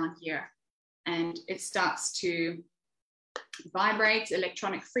plate down here, and it starts to vibrate,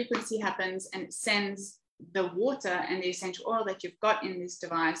 electronic frequency happens, and it sends the water and the essential oil that you've got in this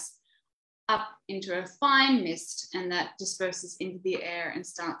device up into a fine mist, and that disperses into the air and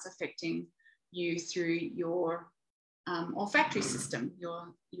starts affecting you through your olfactory system,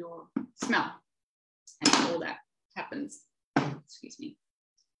 your smell, and all that happens. Excuse me.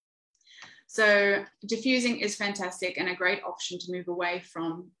 So diffusing is fantastic and a great option to move away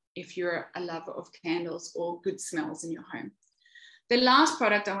from if you're a lover of candles or good smells in your home. The last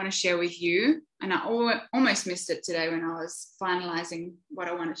product I want to share with you, and I almost missed it today when I was finalizing what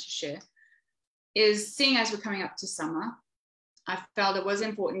I wanted to share, is seeing as we're coming up to summer, I felt it was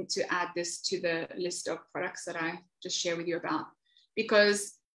important to add this to the list of products that I just shared with you about,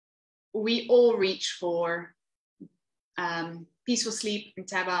 because we all reach for peaceful sleep and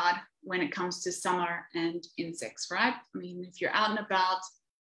tabard when it comes to summer and insects, right? I mean, if you're out and about,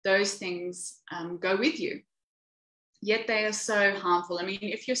 those things go with you. Yet they are so harmful. I mean,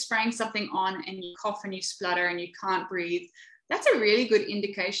 if you're spraying something on and you cough and you splutter and you can't breathe, that's a really good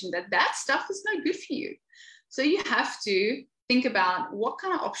indication that that stuff is no good for you. So you have to think about what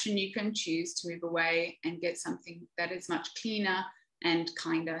kind of option you can choose to move away and get something that is much cleaner and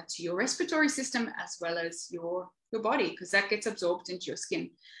kinder to your respiratory system as well as your body, because that gets absorbed into your skin.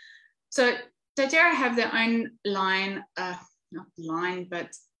 So doTERRA have their own line, not line,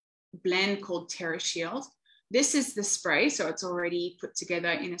 but blend called TerraShield. This is the spray, so it's already put together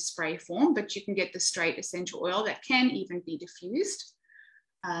in a spray form, but you can get the straight essential oil that can even be diffused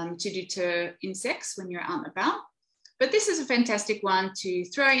to deter insects when you're out and about. But this is a fantastic one to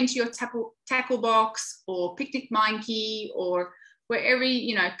throw into your tackle box or picnic monkey or wherever,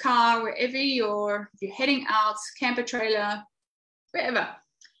 you know, car, wherever if you're heading out, camper trailer, wherever.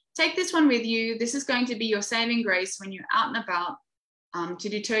 Take this one with you. This is going to be your saving grace when you're out and about. To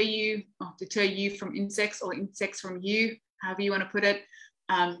deter you from insects or insects from you, however you want to put it.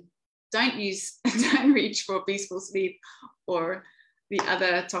 Don't reach for peaceful sleep or the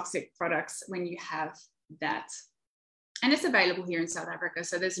other toxic products when you have that. And it's available here in South Africa,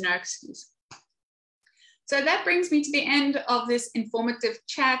 so there's no excuse. So that brings me to the end of this informative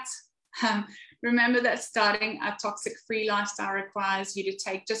chat. Remember that starting a toxic-free lifestyle requires you to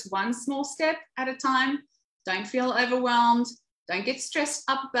take just one small step at a time. Don't feel overwhelmed. Don't get stressed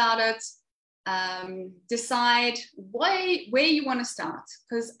up about it. Decide where you want to start.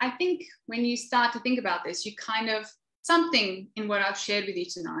 Because I think when you start to think about this, you kind of, something in what I've shared with you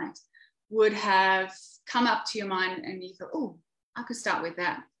tonight would have come up to your mind and you thought, oh, I could start with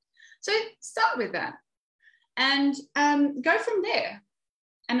that. So start with that and go from there.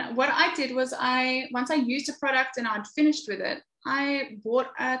 And what I did was once I used a product and I'd finished with it, I bought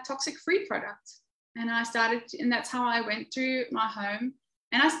a toxic-free product. And I started, and that's how I went through my home.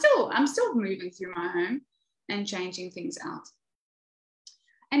 And I'm still moving through my home and changing things out.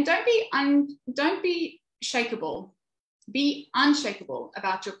 And don't be shakeable. Be unshakable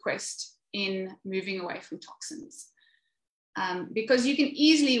about your quest in moving away from toxins. Because you can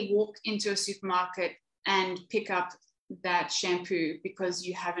easily walk into a supermarket and pick up that shampoo because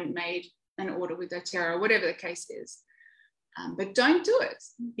you haven't made an order with doTERRA, whatever the case is. But don't do it.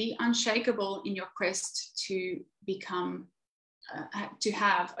 Be unshakable in your quest to become, to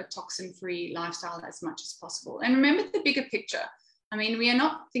have a toxin-free lifestyle as much as possible. And remember the bigger picture. I mean, we are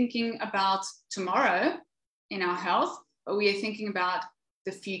not thinking about tomorrow in our health, but we are thinking about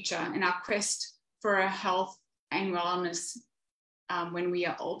the future and our quest for our health and wellness when we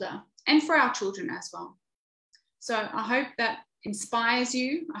are older, and for our children as well. So I hope that inspires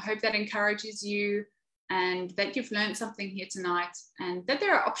you. I hope that encourages you, and that you've learned something here tonight, and that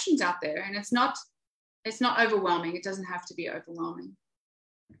there are options out there. And it's not it's not overwhelming. It doesn't have to be overwhelming.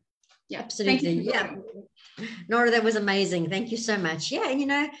 Yeah, absolutely. Yeah, Nora, that was amazing. Thank you so much. Yeah, and you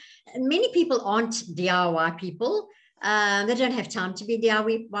know, many people aren't DIY people. They don't have time to be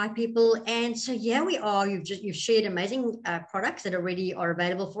DIY people, and so yeah, we are. You've shared amazing products that already are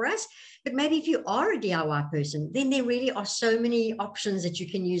available for us. But maybe if you are a DIY person, then there really are so many options that you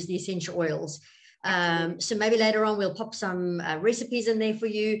can use the essential oils. So maybe later on we'll pop some recipes in there for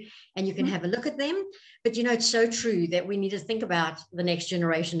you, and you can have a look at them. But you know, it's so true that we need to think about the next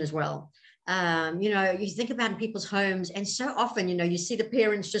generation as well. You know, you think about in people's homes, and so often, you know, you see the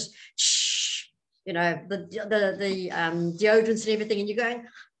parents just shh, you know, the deodorants and everything, and you're going,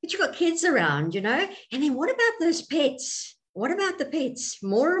 but you've got kids around, you know. And then what about those pets? What about the pets?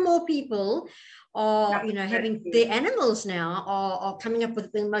 More and more people are, you know, having their animals now are coming up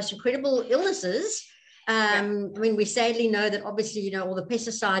with the most incredible illnesses. I mean, we sadly know that obviously, you know, all the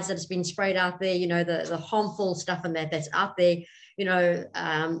pesticides that has been sprayed out there, you know, the harmful stuff and that's out there, you know,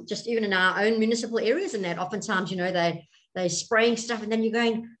 just even in our own municipal areas and that oftentimes, you know, they're spraying stuff and then you're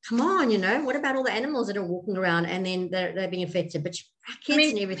going, come on, you know, what about all the animals that are walking around and then they're being infected, but our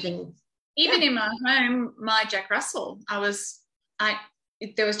kids and everything. Even in my home, my Jack Russell,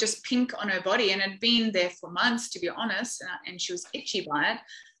 there was just pink on her body and had been there for months, to be honest, and she was itchy by it.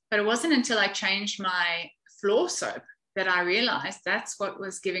 But it wasn't until I changed my floor soap that I realized that's what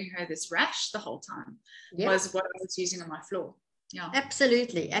was giving her this rash the whole time, was what I was using on my floor. Yeah,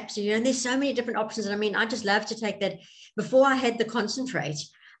 absolutely. And there's so many different options. And I mean, I just love to take that. Before I had the concentrate,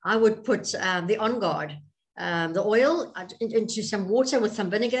 I would put the On Guard, the oil into some water with some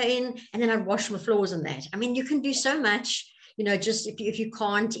vinegar in, and then I'd wash my floors in that. I mean, you can do so much. You know, just if you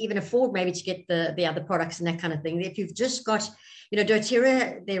can't even afford maybe to get the other products and that kind of thing, if you've just got, you know,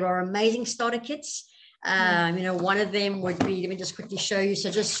 doTERRA, there are amazing starter kits. You know, one of them would be, let me just quickly show you.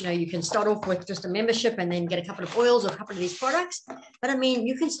 So just, you know, you can start off with just a membership and then get a couple of oils or a couple of these products. But I mean,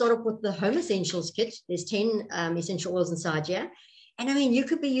 you can start off with the Home Essentials kit. There's 10 essential oils inside here. And I mean, you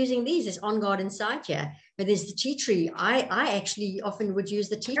could be using these. There's On Guard inside here, but there's the tea tree. I actually often would use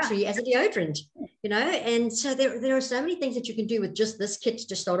the tea tree as a deodorant, you know, and so there are so many things that you can do with just this kit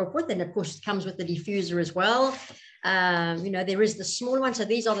to start off with. And of course, it comes with the diffuser as well. You know, there is the small one. So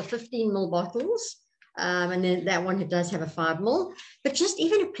these are the 15 ml bottles. And then that one, it does have a 5 ml. But just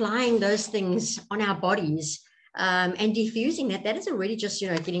even applying those things on our bodies and diffusing that is already just, you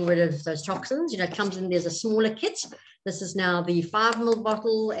know, getting rid of those toxins. You know, it comes in, there's a smaller kit. This is now the 5 ml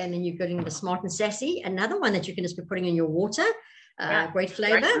bottle, and then you're getting the Smart and Sassy, another one that you can just be putting in your water. Great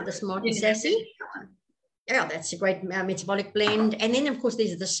flavor, the Smart and Sassy. Yeah, that's a great metabolic blend. And then, of course,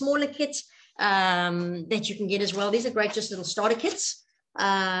 these are the smaller kits that you can get as well. These are great, just little starter kits.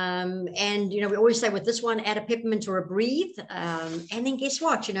 And, you know, we always say with this one, add a peppermint or a breathe. And then guess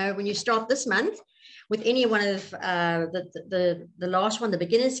what? You know, when you start this month with any one of the last one, the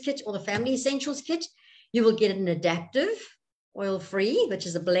beginner's kit or the family essentials kit, you will get an adaptive oil-free, which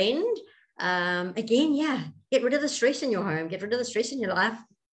is a blend. Again, yeah, get rid of the stress in your home, get rid of the stress in your life,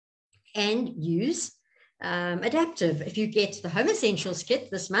 and use adaptive. If you get the Home Essentials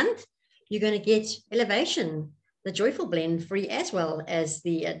kit this month, you're going to get Elevation, the Joyful Blend, free as well as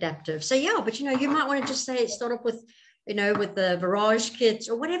the adaptive. So yeah, but you know, you might want to just start off with, you know, with the Virage kit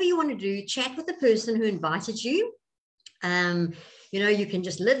or whatever you want to do. Chat with the person who invited you. You know, you can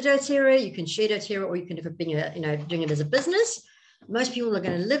just live doTERRA, you can share doTERRA, or you can, if it being a, you know, doing it as a business. Most people are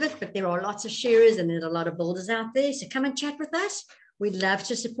going to live it, but there are lots of sharers and there's a lot of builders out there. So come and chat with us. We'd love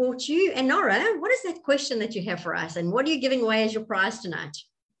to support you. And Nora, what is that question that you have for us? And what are you giving away as your prize tonight?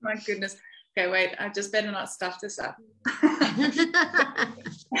 My goodness. Okay, wait, I just better not stuff this up.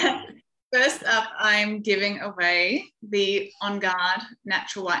 First up, I'm giving away the On Guard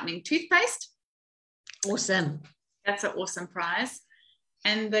Natural Whitening Toothpaste. Awesome. That's an awesome prize.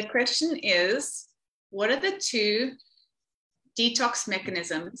 And the question is, what are the 2 detox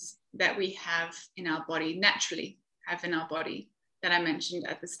mechanisms that we have in our body, naturally have in our body, that I mentioned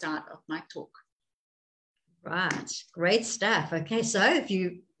at the start of my talk? Right, great stuff. Okay, so if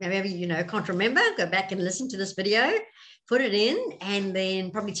you maybe, you know, can't remember, go back and listen to this video, put it in, and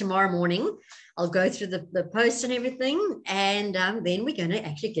then probably tomorrow morning I'll go through the posts and everything, and then we're going to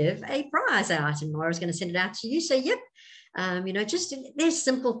actually give a prize out, and Nora's going to send it out to you. So yep, you know, just there's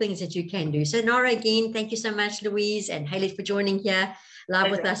simple things that you can do. So Nora, again, thank you so much, Louise and Haley, for joining here live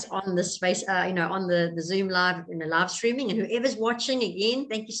with us on the space, you know, on the Zoom live, in the live streaming, and whoever's watching, again,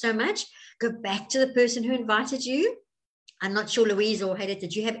 thank you so much. Go back to the person who invited you. I'm not sure, Louise or Hayden,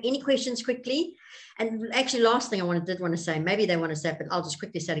 did you have any questions quickly? And actually, last thing I did want to say, maybe they want to say it, but I'll just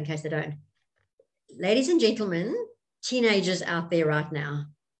quickly say it in case they don't. Ladies and gentlemen, teenagers out there right now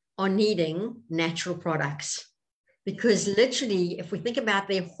are needing natural products. Because literally, if we think about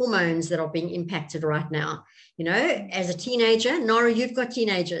their hormones that are being impacted right now, you know, as a teenager, Nora, you've got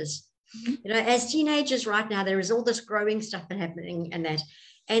teenagers. You know, as teenagers right now, there is all this growing stuff happening and that.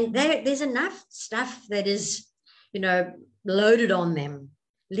 And there's enough stuff that is, you know, loaded on them.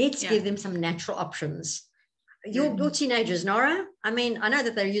 Let's give them some natural options. Your teenagers, Nora, I mean, I know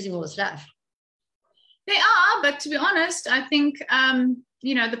that they're using all the stuff. They are, but to be honest, I think,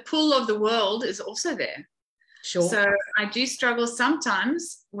 you know, the pull of the world is also there. Sure. So I do struggle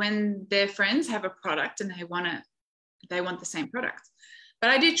sometimes when their friends have a product and they want the same product. But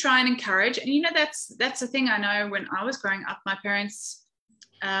I do try and encourage, and you know, that's the thing. I know when I was growing up, my parents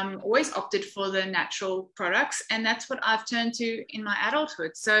always opted for the natural products, and that's what I've turned to in my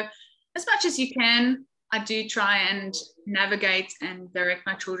adulthood. So as much as you can, I do try and navigate and direct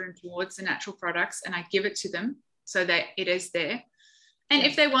my children towards the natural products, and I give it to them so that it is there. And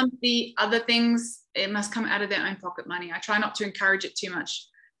if they want the other things, it must come out of their own pocket money. I try not to encourage it too much.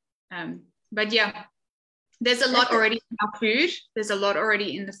 But yeah, there's a lot already in our food. There's a lot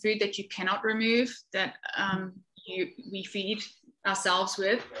already in the food that you cannot remove that we feed ourselves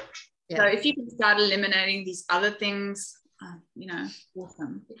with. Yeah. So if you can start eliminating these other things, you know,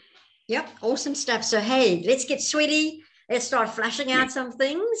 awesome. Yep, awesome stuff. So, hey, let's get sweaty. Let's start flashing out some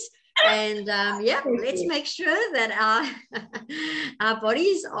things. And let's make sure that our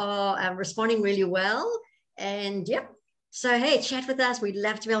bodies are responding really well. And so hey, chat with us. We'd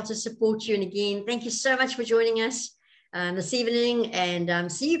love to be able to support you. And again, thank you so much for joining us this evening.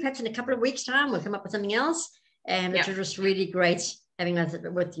 And see you perhaps in a couple of weeks' time. We'll come up with something else. And it was just really great having us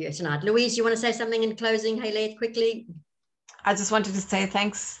with you tonight. Louise, you want to say something in closing? Hey, Leigh, quickly. I just wanted to say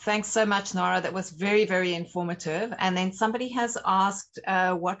thanks so much, Nora. That was very, very informative. And then somebody has asked,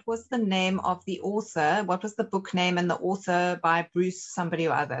 what was the name of the author? What was the book name and the author by Bruce somebody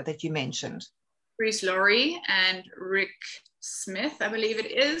or other that you mentioned? Bruce Laurie and Rick Smith, I believe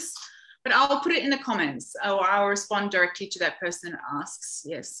it is. But I'll put it in the comments, or I'll respond directly to that person that asks.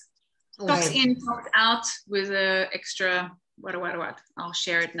 Yes. Tox in, tox out with an extra what. I'll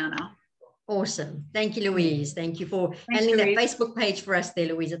share it now. Awesome. Thank you, Louise. Thank you for handling that Facebook page for us there,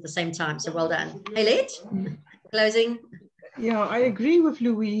 Louise, at the same time. So well done. Hey, Let, closing. Yeah, I agree with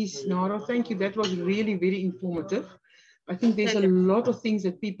Louise, Nora. Thank you. That was really very informative. I think there's a lot of things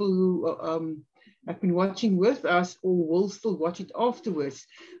that people who have been watching with us or will still watch it afterwards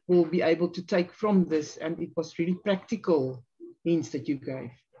will be able to take from this. And it was really practical hints that you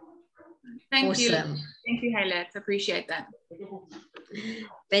gave. Thank you. Thank you, Haylet. Appreciate that.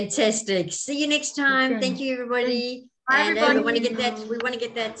 Fantastic. See you next time. Okay. Thank you, everybody. Bye, and everybody. We want to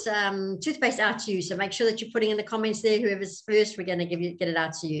get that toothpaste out to you. So make sure that you're putting in the comments there. Whoever's first, we're going to get it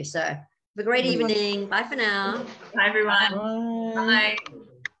out to you. So have a great evening. Bye for now. Bye, everyone. Bye. Bye.